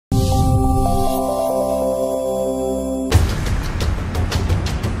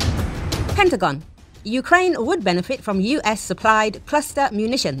Pentagon. Ukraine would benefit from US-supplied cluster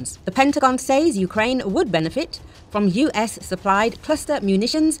munitions. The Pentagon says Ukraine would benefit from US-supplied cluster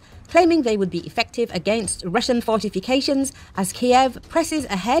munitions, claiming they would be effective against Russian fortifications as Kiev presses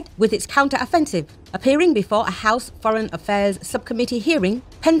ahead with its counter-offensive. Appearing before a House Foreign Affairs Subcommittee hearing,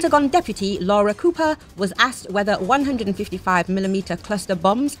 Pentagon Deputy Laura Cooper was asked whether 155mm cluster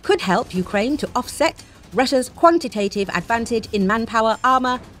bombs could help Ukraine to offset Russia's quantitative advantage in manpower,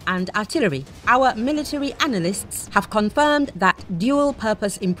 armor, and artillery. Our military analysts have confirmed that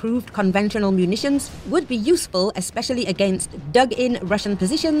dual-purpose improved conventional munitions would be useful, especially against dug-in Russian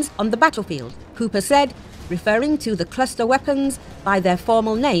positions on the battlefield, Cooper said, referring to the cluster weapons by their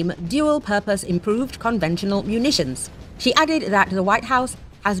formal name, dual-purpose improved conventional munitions. She added that the White House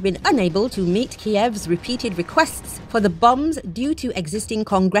has been unable to meet Kiev's repeated requests for the bombs due to existing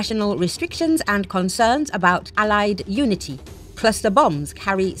congressional restrictions and concerns about Allied unity. Cluster bombs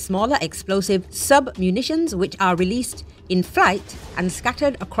carry smaller explosive sub-munitions which are released in flight and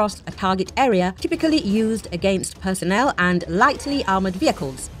scattered across a target area, typically used against personnel and lightly armored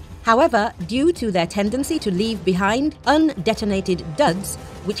vehicles. However, due to their tendency to leave behind undetonated duds,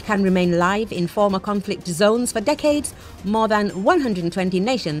 which can remain live in former conflict zones for decades, more than 120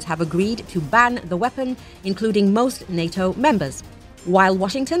 nations have agreed to ban the weapon, including most NATO members. While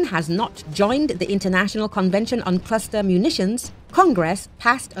Washington has not joined the International Convention on Cluster Munitions, Congress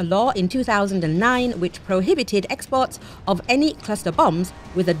passed a law in 2009 which prohibited exports of any cluster bombs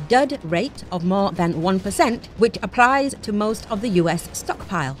with a dud rate of more than 1%, which applies to most of the US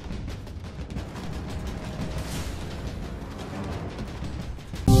stockpile.